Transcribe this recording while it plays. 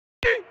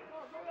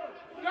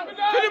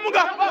Fini mon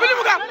gars, fini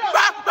mon gars.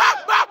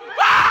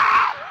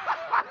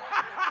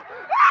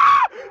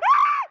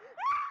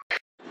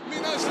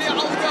 من أجل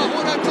عودة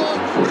هنا جول.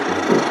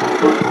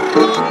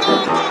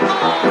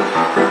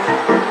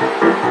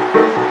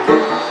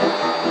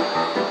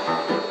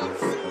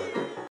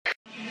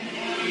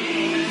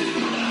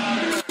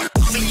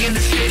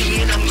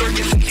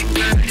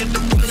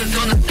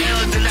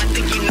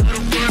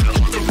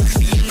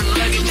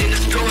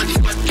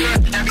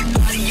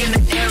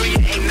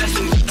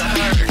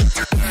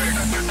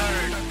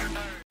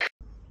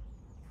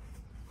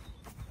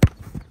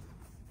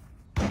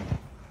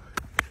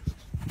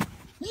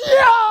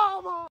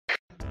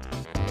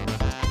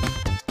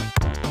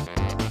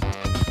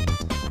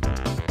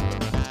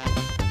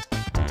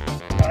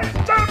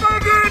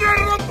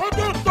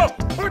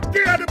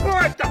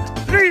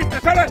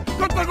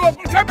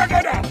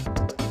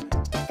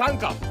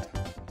 Tanka.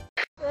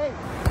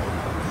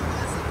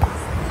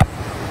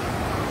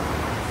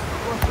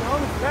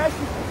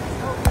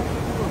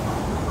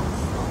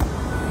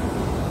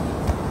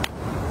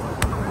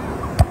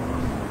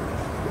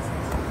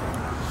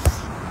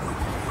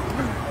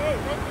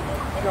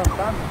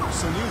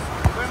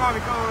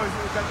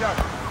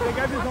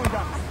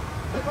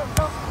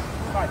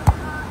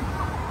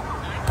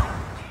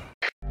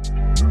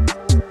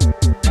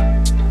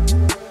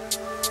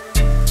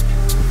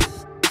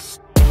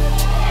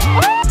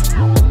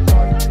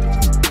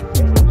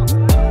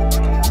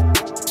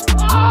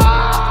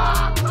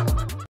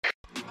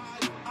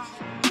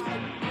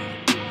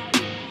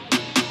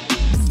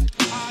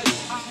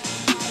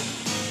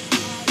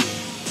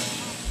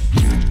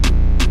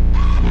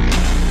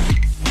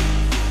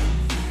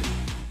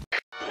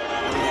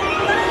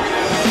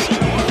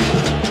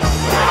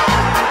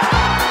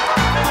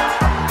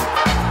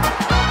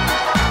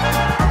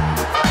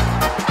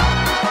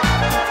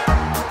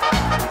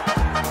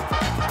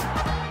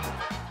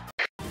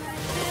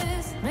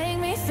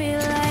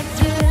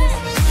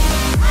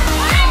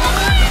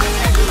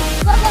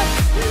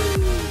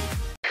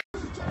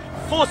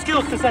 Four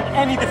skills to send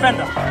any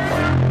defender.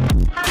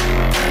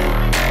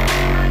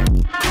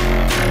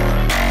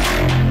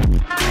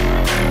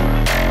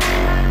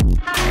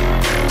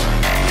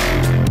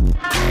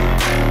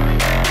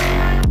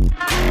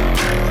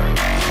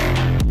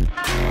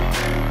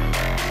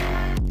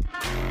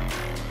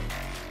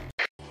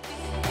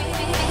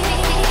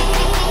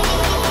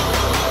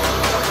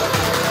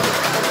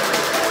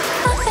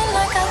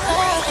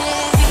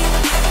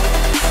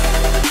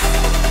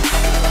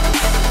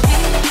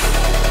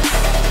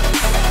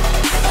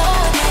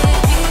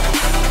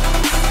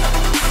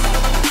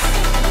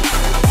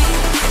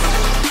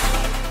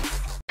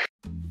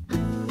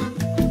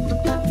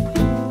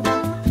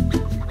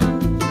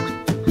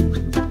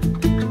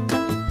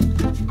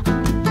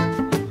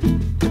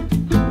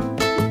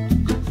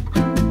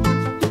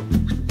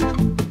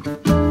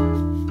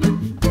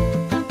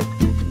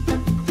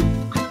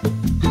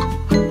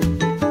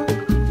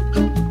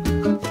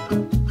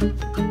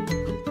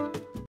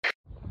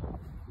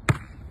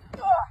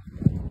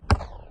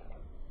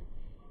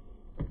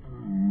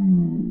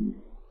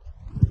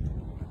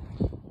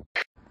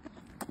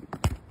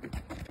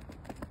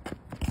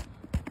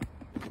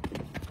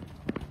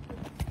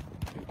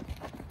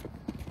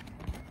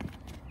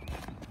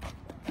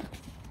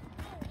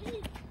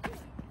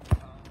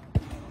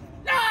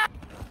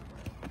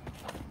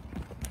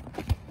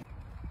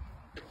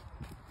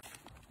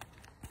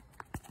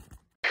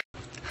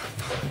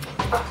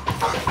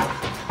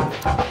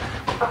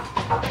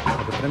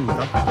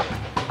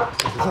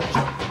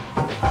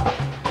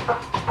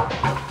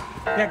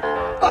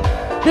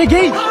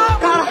 Peguei!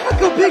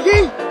 Caraca, eu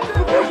peguei!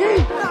 Eu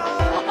peguei!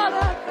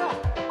 Caraca!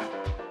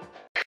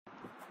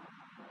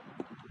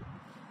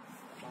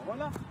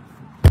 Voilà.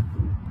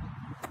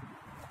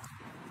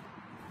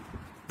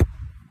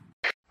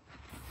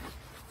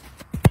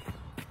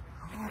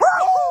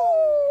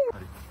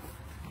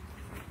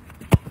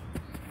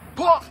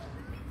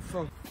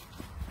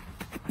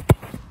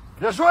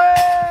 Bien joué!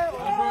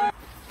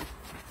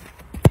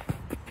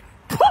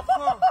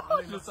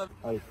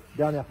 Allez,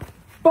 dernière.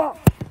 Pas!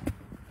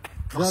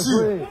 Bien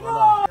joué!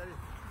 Voilà.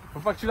 Faut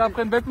pas que tu la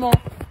prennes bêtement.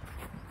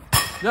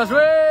 Bien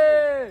joué!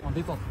 En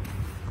détente.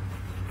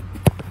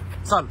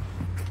 Sale.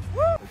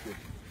 Okay.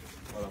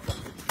 Voilà,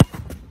 parfait.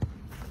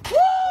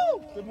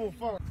 C'est bon,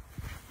 fin.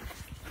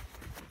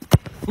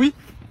 Oui.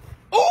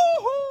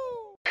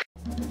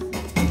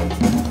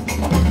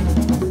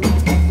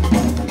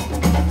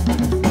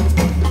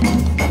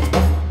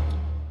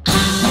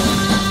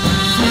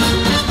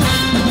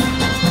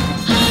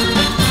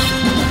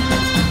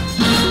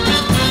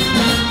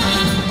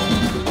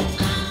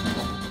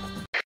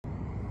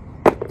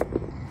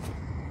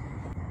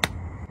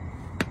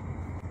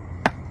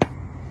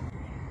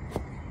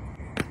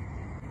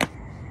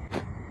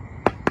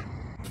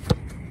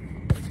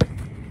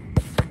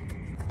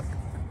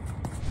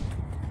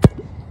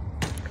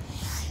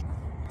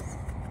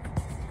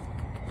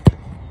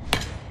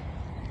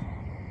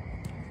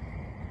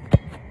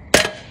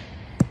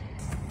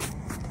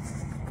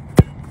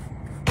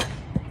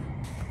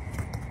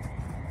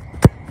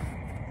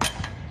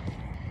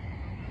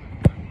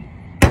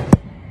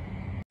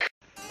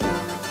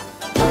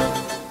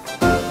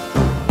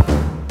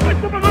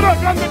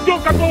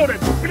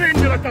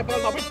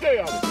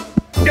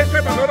 Che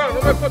sembra che non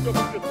mi faccio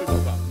più questo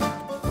qua.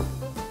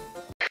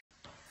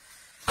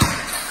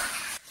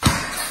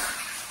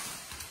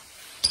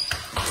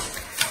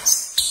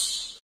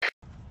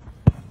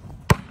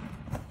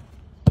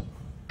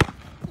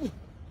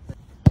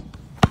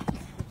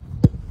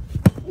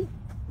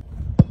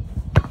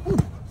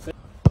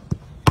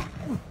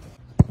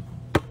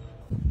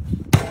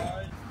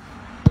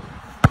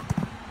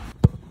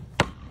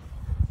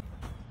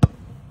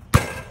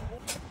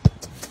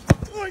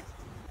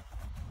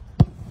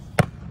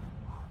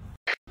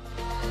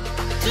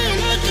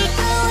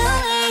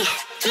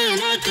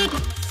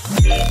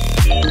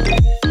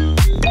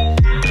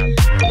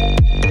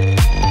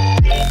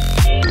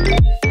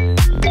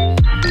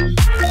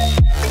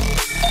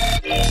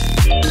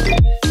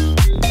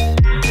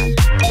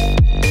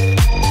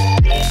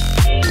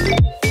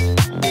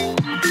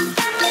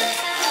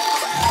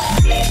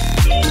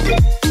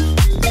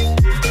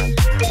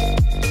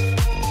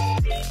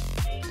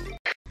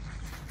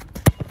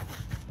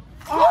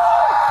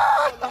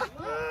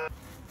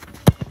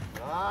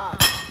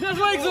 Bien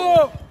joué,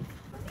 Exo!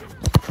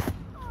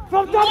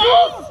 From the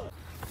booth!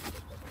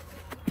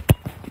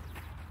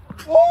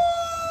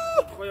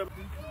 Oh! Incroyable.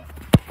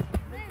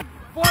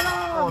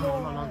 Voilà! Oh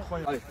non, non, non,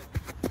 incroyable. Allez.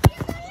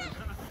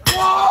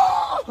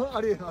 Oh!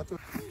 Allez, attends.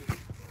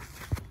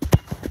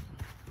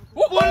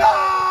 Oh,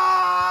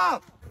 Voilà!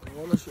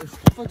 Oh là, je suis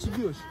trop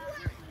fatigué aussi.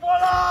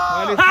 Voilà!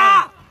 Allez,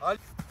 ah! Allez.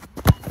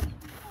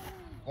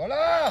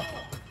 Voilà!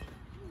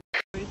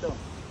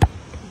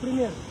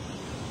 Primeiro.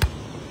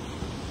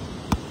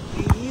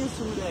 Que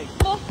isso, moleque?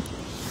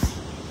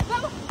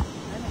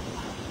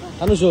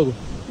 Tá no jogo.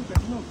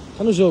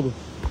 Tá no jogo.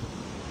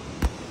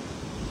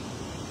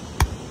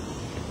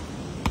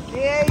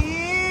 Que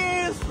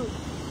isso?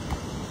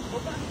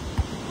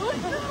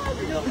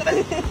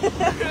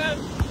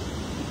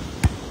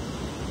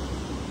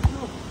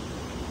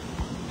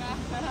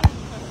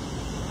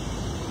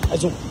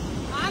 Mais um.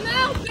 Ah,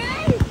 não, tem!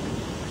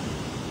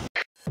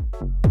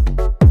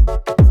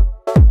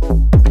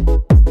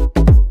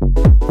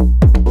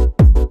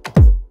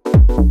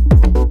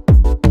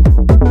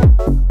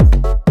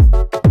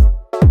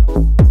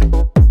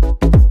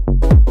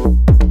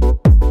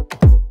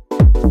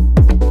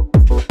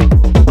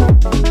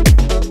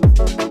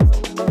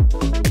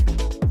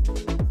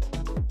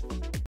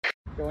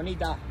 Qué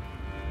bonita.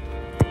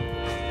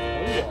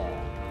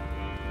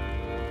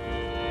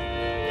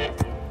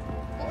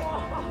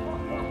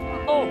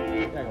 Oh,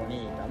 qué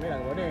bonita, mira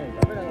qué bonita,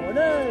 mira qué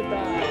bonita.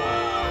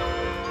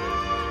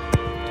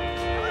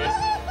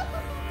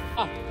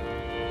 Ah,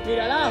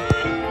 mírala.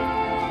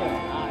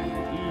 Ay,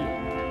 tío.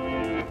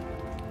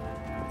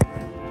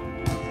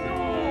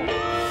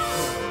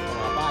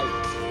 Toma la pay,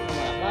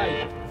 toma la pay.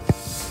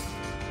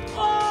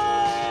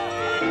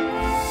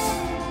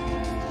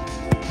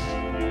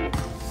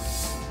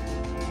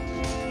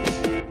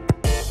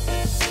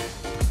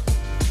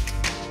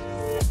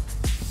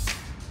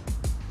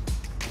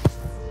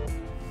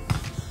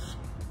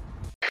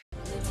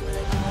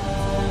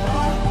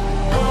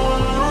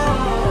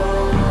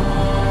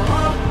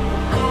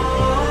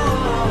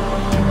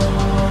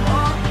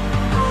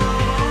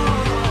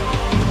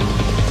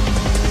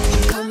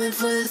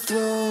 For the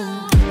throne,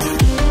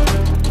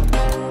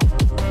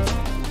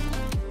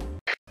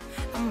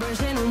 I'm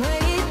brushing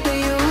away for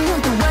you,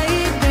 the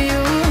wait for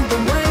you, the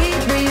wait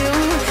for you.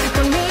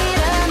 Don't need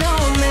an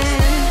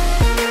man.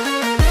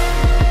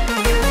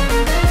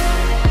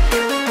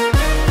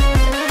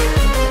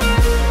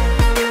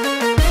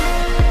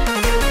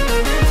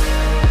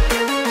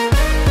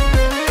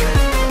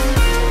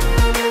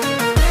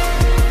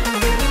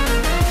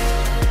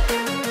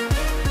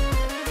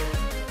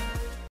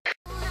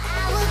 I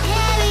will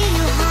carry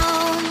you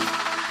home,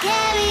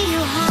 carry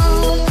you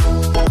home.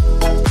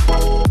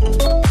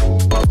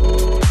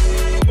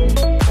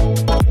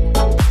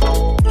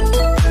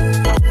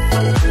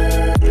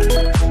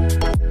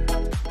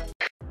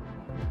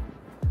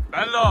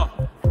 Bello!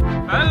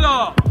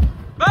 Bello!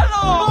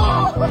 Bello!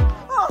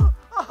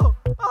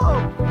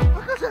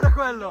 Ma cos'era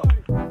quello?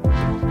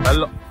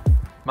 Bello!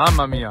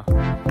 Mamma mia!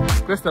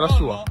 Questa è la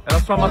sua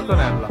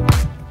mattonella.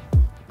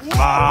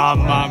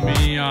 Mamma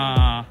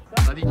mia!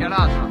 La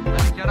dichiarata,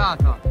 la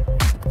dichiarata.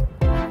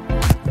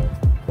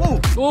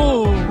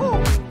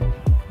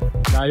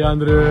 Dai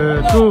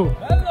Andre, su!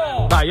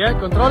 Dai,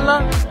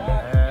 controlla!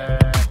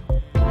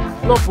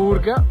 Lo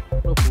purga!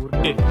 Lo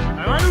purga!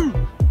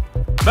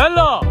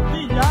 Bello!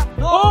 Figlia!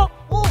 No!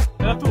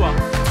 È la tua!